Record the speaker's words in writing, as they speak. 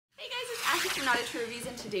Jackie from Not a True Reviews,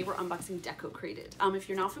 and today we're unboxing Decocrated. If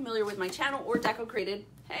you're not familiar with my channel or Decocrated,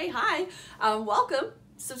 hey, hi, welcome,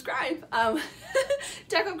 subscribe.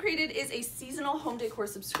 Decocrated is a seasonal home decor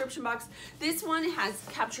subscription box. This one has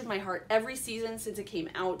captured my heart every season since it came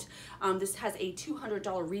out. This has a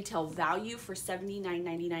 $200 retail value for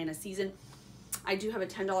 $79.99 a season. I do have a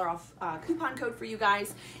 $10 off coupon code for you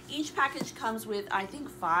guys. Each package comes with, I think,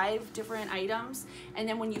 5 different items. And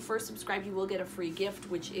then when you first subscribe, you will get a free gift,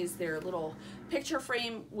 which is their little picture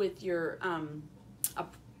frame with your,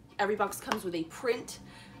 every box comes with a print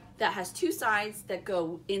that has 2 sides that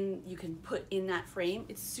go in, you can put in that frame.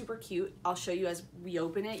 It's super cute. I'll show you as we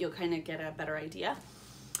open it. You'll kind of get a better idea.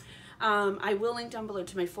 I will link down below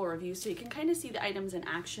to my full review so you can kind of see the items in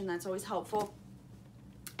action. That's always helpful.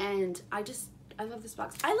 And I love this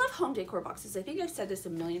box. I love home decor boxes. I think I've said this a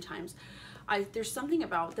million times. There's something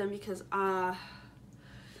about them because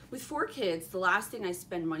with 4 kids, the last thing I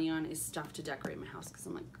spend money on is stuff to decorate my house because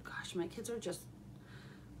I'm like, gosh, my kids are just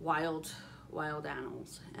wild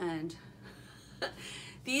animals. And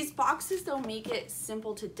these boxes don't make it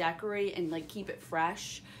simple to decorate and like keep it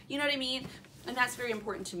fresh. You know what I mean? And that's very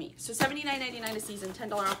important to me. So $79.99 a season,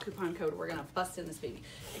 $10 off coupon code. We're gonna bust in this baby.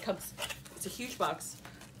 It's a huge box.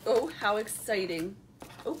 Oh, how exciting.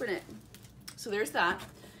 Open it. So there's that.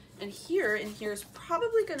 And here's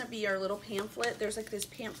probably gonna be our little pamphlet. There's like this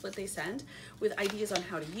pamphlet they send with ideas on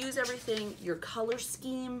how to use everything, your color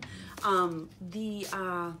scheme, the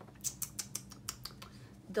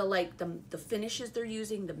finishes they're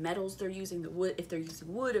using, the metals they're using, the wood, if they're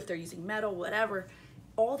using wood, if they're using metal, whatever.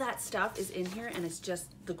 All that stuff is in here and it's just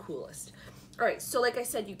the coolest. All right, so like I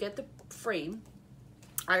said, you get the frame.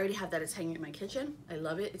 I already have that. It's hanging in my kitchen. I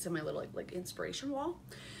love it. It's in my little like inspiration wall.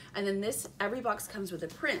 And then every box comes with a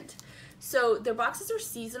print. So their boxes are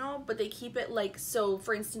seasonal, but they keep it like, so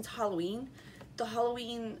for instance, Halloween, the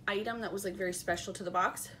Halloween item that was like very special to the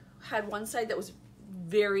box had one side that was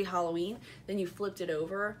very Halloween. Then you flipped it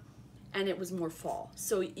over and it was more fall.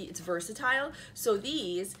 So it's versatile. So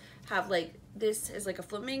these have like, this is like a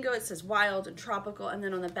flamingo. It says wild and tropical. And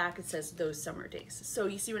then on the back, it says those summer days. So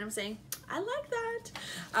you see what I'm saying? I like that.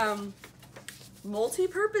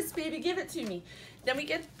 Multi-purpose, baby, give it to me. Then we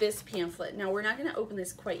get this pamphlet. Now we're not gonna open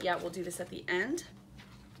this quite yet. We'll do this at the end.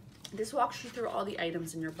 This walks you through all the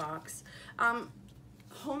items in your box.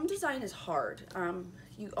 Home design is hard.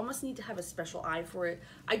 You almost need to have a special eye for it.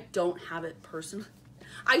 I don't have it personally.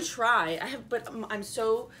 I try, but I'm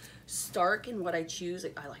so stark in what I choose.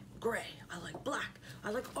 Like, I like gray, I like black,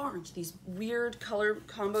 I like orange, these weird color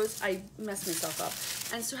combos. I mess myself up.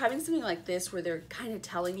 And so having something like this where they're kind of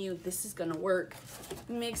telling you this is gonna work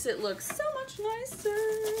makes it look so much nicer.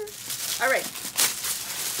 All right,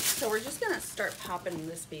 so we're just gonna start popping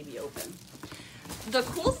this baby open. The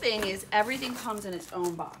cool thing is everything comes in its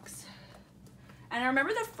own box. And I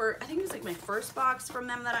remember I think it was like my first box from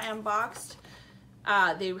them that I unboxed.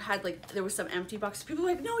 They had like, there was some empty boxes. People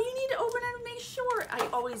were like, no, you need to open it and make sure. I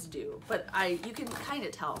always do, but you can kind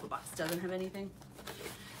of tell if the box doesn't have anything.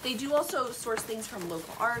 They do also source things from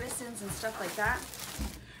local artisans and stuff like that.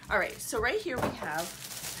 All right, so right here we have,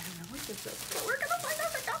 I don't know what this is, but we're gonna find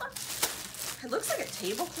out together. It looks like a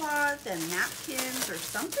tablecloth and napkins or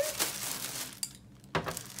something.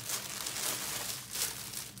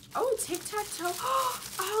 Oh, tic-tac-toe.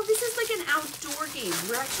 Oh, this is like an outdoor game.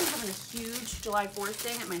 We're actually having a huge July 4th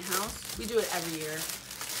thing at my house. We do it every year.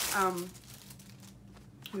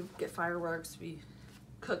 We get fireworks, we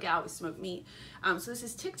cook out, we smoke meat. So this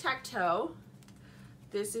is tic-tac-toe.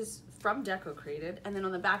 This is from Decocrated. And then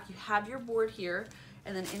on the back, you have your board here.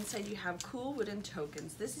 And then inside you have cool wooden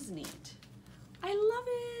tokens. This is neat. I love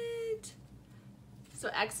it. So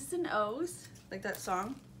X's and O's, like that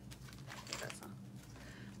song.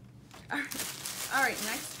 All right,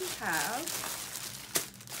 next we have,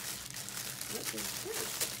 what is this?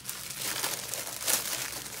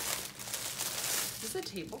 Is this a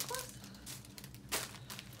tablecloth?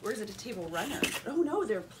 Or is it a table runner? Oh no,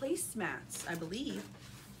 they're placemats, I believe.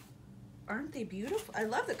 Aren't they beautiful? I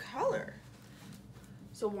love the color.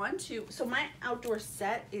 So 1, 2, so my outdoor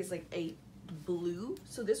set is like a blue.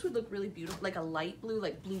 So this would look really beautiful, like a light blue,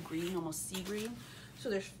 like blue-green, almost sea green. So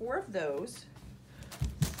there's 4 of those.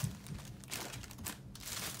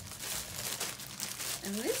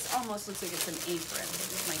 And this almost looks like it's an apron,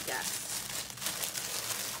 is my guess.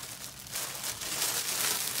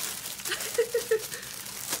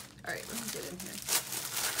 All right, let me get in here.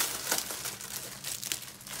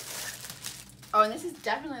 Oh, and this is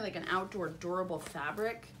definitely like an outdoor durable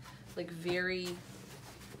fabric, like very,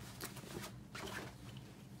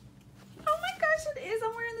 oh my gosh, it is.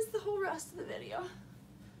 I'm wearing this the whole rest of the video.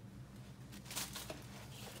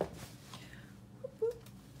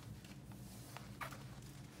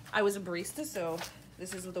 I was a barista, so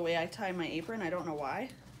this is the way I tie my apron. I don't know why.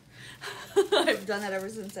 I've done that ever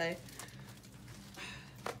since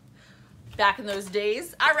back in those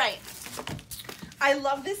days. All right. I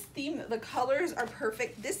love this theme. The colors are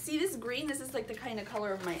perfect. See this green? This is like the kind of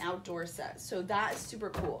color of my outdoor set. So that is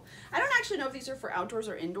super cool. I don't actually know if these are for outdoors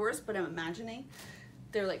or indoors, but I'm imagining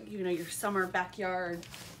they're like, you know, your summer backyard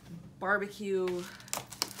barbecue.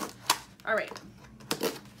 All right.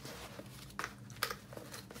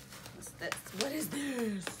 What's this? What is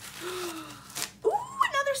this? Ooh,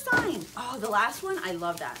 another sign. Oh, the last one, I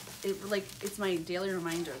love that. It's my daily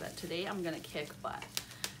reminder that today I'm gonna kick butt.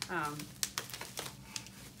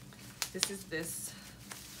 This is this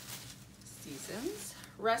season's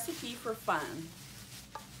recipe for fun.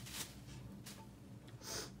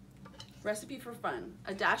 Recipe for fun.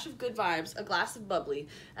 A dash of good vibes, a glass of bubbly,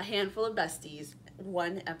 a handful of besties,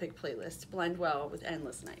 one epic playlist. Blend well with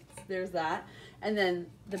endless nights. There's that. And then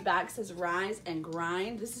the back says rise and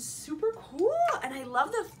grind. This is super cool. And I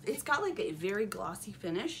love it's got like a very glossy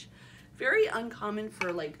finish. Very uncommon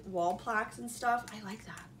for like wall plaques and stuff. I like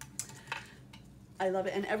that. I love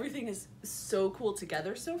it, and everything is so cool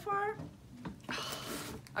together so far.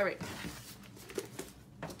 All right.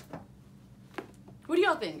 What do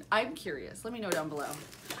y'all think? I'm curious. Let me know down below.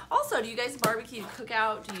 Also, do you guys barbecue, cook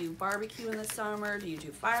out? Do you barbecue in the summer? Do you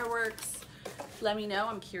do fireworks? Let me know.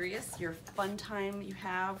 I'm curious. Your fun time you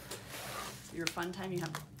have.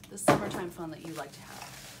 The summertime fun that you like to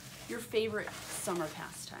have. Your favorite summer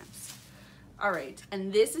pastimes. All right,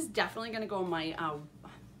 and this is definitely going to go on my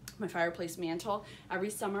my fireplace mantle. Every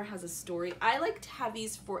summer has a story. I like to have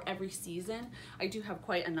these for every season. I do have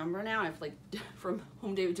quite a number now. I've like from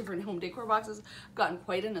different home decor boxes, gotten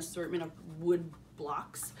quite an assortment of wood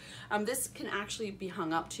blocks. This can actually be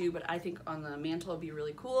hung up too, but I think on the mantle it'd be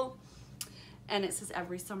really cool. And it says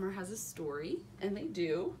every summer has a story, and they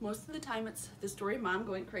do. Most of the time it's the story of mom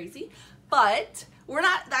going crazy, but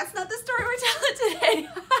that's not the story we're telling today.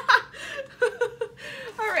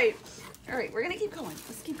 All right, we're gonna keep going.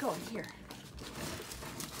 Let's keep going here.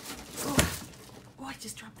 Oh, I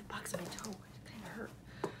just dropped the box on my toe. It kind of hurt.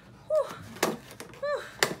 Whew. Whew.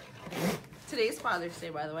 Today's Father's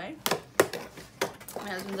Day, by the way.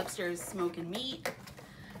 My husband's upstairs smoking meat.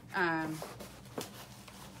 Having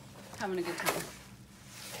a good time.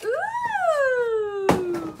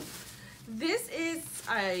 Ooh! This is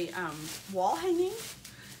a wall hanging,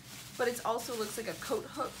 but it also looks like a coat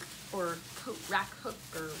hook or coat rack hook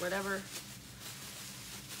or whatever.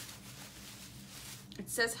 It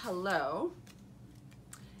says hello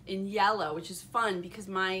in yellow, which is fun because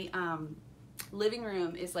my living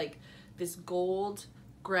room is like this gold,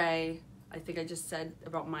 gray, I think I just said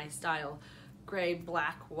about my style, gray,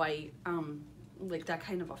 black, white, like that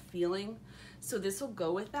kind of a feeling. So this will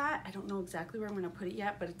go with that. I don't know exactly where I'm gonna put it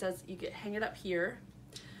yet, but it does, hang it up here.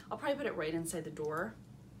 I'll probably put it right inside the door.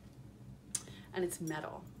 And it's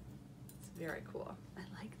metal. It's very cool. I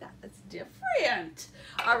like that, that's different.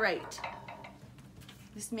 All right,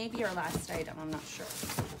 this may be our last item, I'm not sure.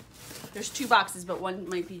 There's two boxes, but one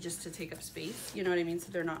might be just to take up space, you know what I mean?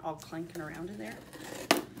 So they're not all clanking around in there.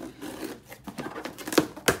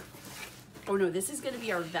 Oh no, this is gonna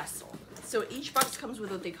be our vessel. So each box comes with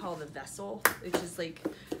what they call the vessel, which is like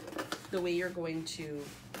the way you're going to,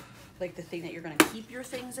 like the thing that you're gonna keep your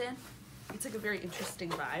things in. It's like a very interesting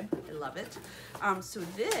vibe. I love it. So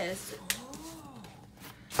this,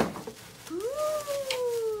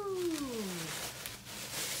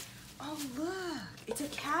 oh look, it's a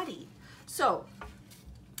caddy. So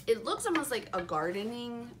it looks almost like a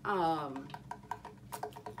gardening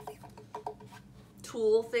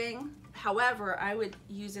tool thing. However, I would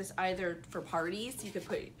use this either for parties. You could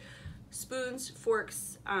put spoons,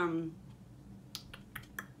 forks,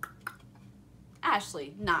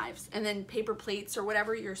 Asheli, knives, and then paper plates or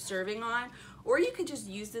whatever you're serving on. Or you could just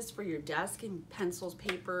use this for your desk and pencils,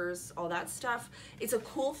 papers, all that stuff. It's a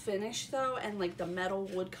cool finish though, and like the metal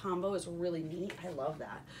wood combo is really neat. I love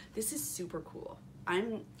that. This is super cool. I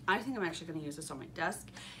think I'm actually gonna use this on my desk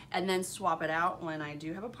and then swap it out when I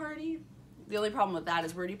do have a party. The only problem with that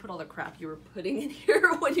is where do you put all the crap you were putting in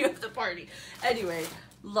here when you have the party? Anyway,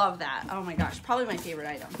 love that. Oh my gosh, probably my favorite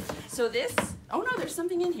item. So this, oh no, there's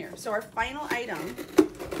something in here. So our final item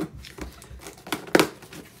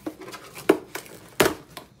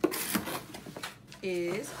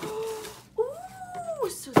is, ooh,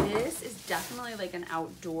 so this is definitely like an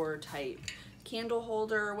outdoor type candle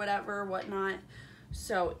holder or whatever, whatnot.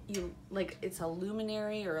 So you, like, it's a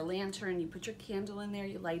luminary or a lantern, you put your candle in there,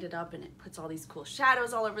 you light it up, and it puts all these cool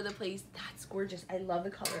shadows all over the place. That's gorgeous. I love the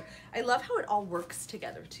color. I love how it all works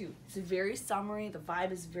together too. It's very summery, the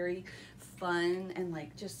vibe is very fun and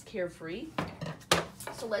like just carefree.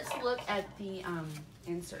 So let's look at the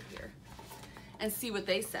insert here and see what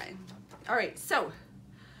they say. All right, so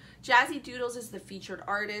Jazzy Doodles is the featured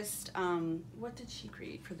artist. What did she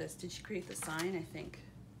create for this? Did she create the sign, I think?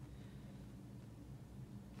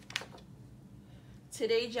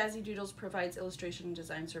 Today, Jazzy Doodles provides illustration and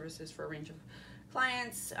design services for a range of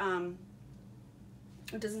clients.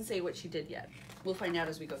 It doesn't say what she did yet. We'll find out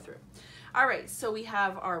as we go through. All right, so we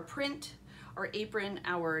have our print, our apron,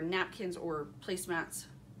 our napkins or placemats,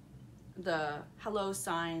 the hello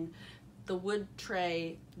sign, the wood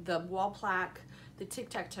tray, the wall plaque, the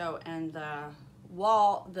tic-tac-toe, and the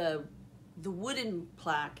wooden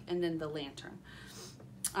plaque, and then the lantern.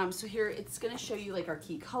 So here it's going to show you like our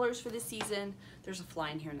key colors for the season. There's a fly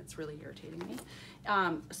in here and it's really irritating me.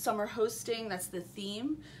 Summer hosting, that's the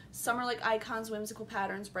theme. Summer-like icons, whimsical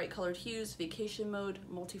patterns, bright colored hues, vacation mode,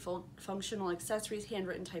 multifunctional accessories,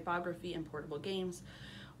 handwritten typography, and portable games.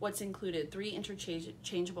 What's included? 3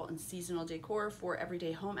 interchangeable and seasonal decor, 4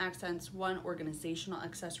 everyday home accents, 1 organizational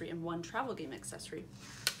accessory, and 1 travel game accessory.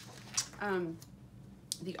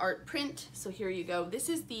 The art print, so here you go. This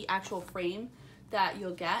is the actual frame that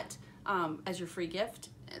you'll get as your free gift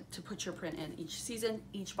to put your print in each season.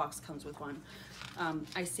 Each box comes with one.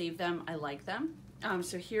 I save them, I like them.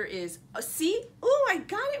 So here is, see? Oh, I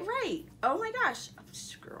got it right. Oh my gosh,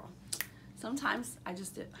 girl. Sometimes I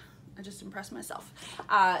just impress myself.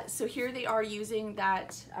 So here they are using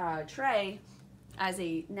that tray as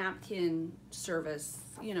a napkin service,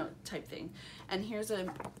 you know, type thing. And here's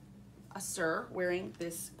a sir wearing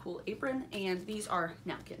this cool apron, and these are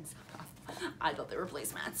napkins. I thought they were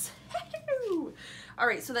placemats. All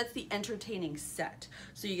right, so that's the entertaining set.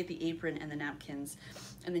 So you get the apron and the napkins,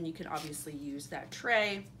 and then you can obviously use that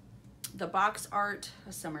tray. The box art,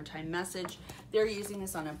 a summertime message. They're using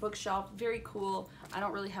this on a bookshelf. Very cool. I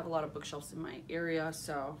don't really have a lot of bookshelves in my area,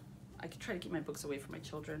 so I could try to keep my books away from my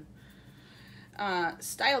children.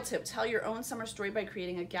 Style tip, tell your own summer story by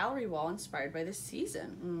creating a gallery wall inspired by the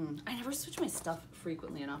season. I never switch my stuff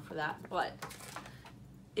frequently enough for that, but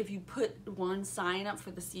if you put one sign up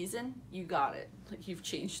for the season, you got it. Like, you've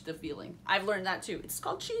changed the feeling. I've learned that too. It's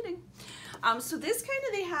called cheating. So this kind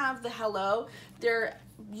of, they have the hello. They're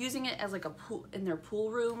using it as like a pool in their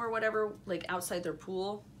pool room or whatever, like outside their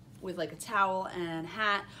pool with like a towel and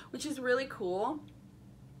hat, which is really cool.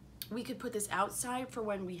 We could put this outside for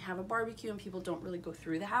when we have a barbecue and people don't really go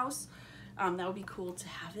through the house. That would be cool to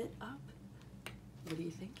have it up. What do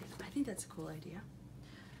you think? I think that's a cool idea.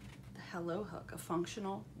 The hello hook, a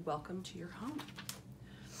functional welcome to your home.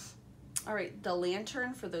 All right, the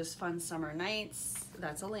lantern for those fun summer nights.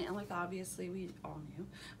 That's a lantern, like obviously we all knew.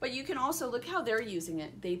 But you can also, look how they're using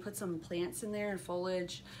it. They put some plants in there and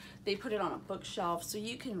foliage. They put it on a bookshelf, so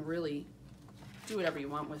you can really do whatever you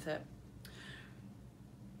want with it.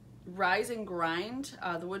 Rise and grind,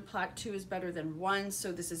 the wood plaque 2 is better than 1,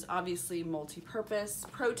 so this is obviously multi-purpose.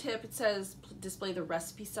 Pro tip, it says display the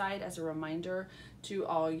recipe side as a reminder to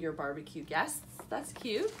all your barbecue guests. That's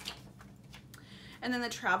cute. And then the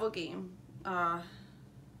travel game.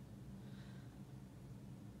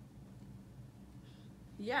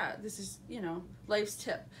 Yeah, this is, you know, life's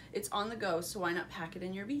tip. It's on the go, so why not pack it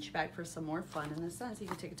in your beach bag for some more fun in the sun? So you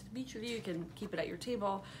can take it to the beach with you, you can keep it at your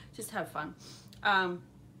table, just have fun.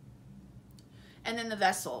 And then the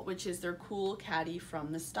vessel, which is their cool caddy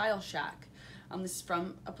from the Style Shack. This is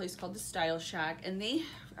from a place called the Style Shack, and they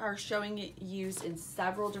are showing it used in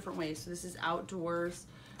several different ways. So this is outdoors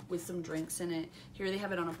with some drinks in it. Here they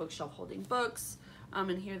have it on a bookshelf holding books,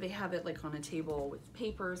 and here they have it like on a table with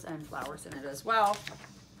papers and flowers in it as well.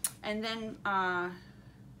 And then back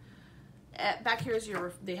here is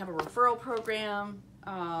they have a referral program.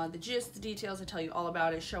 The gist, the details, I tell you all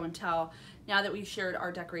about it, show and tell. Now that we've shared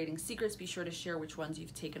our decorating secrets, be sure to share which ones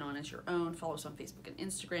you've taken on as your own. Follow us on Facebook and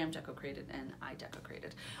Instagram, Decocrated and I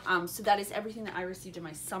Decocrated. So that is everything that I received in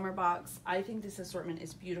my summer box. I think this assortment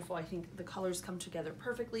is beautiful. I think the colors come together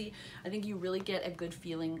perfectly. I think you really get a good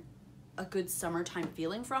feeling, a good summertime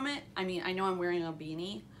feeling from it. I mean, I know I'm wearing a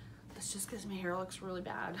beanie. That's just because my hair looks really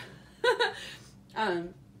bad.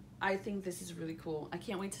 I think this is really cool. I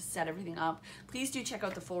can't wait to set everything up. Please do check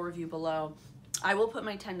out the full review below. I will put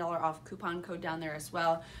my $10 off coupon code down there as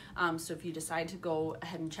well. So if you decide to go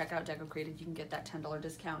ahead and check out Decocrated, you can get that $10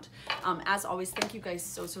 discount. As always, thank you guys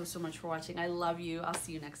so much for watching. I love you. I'll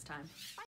see you next time.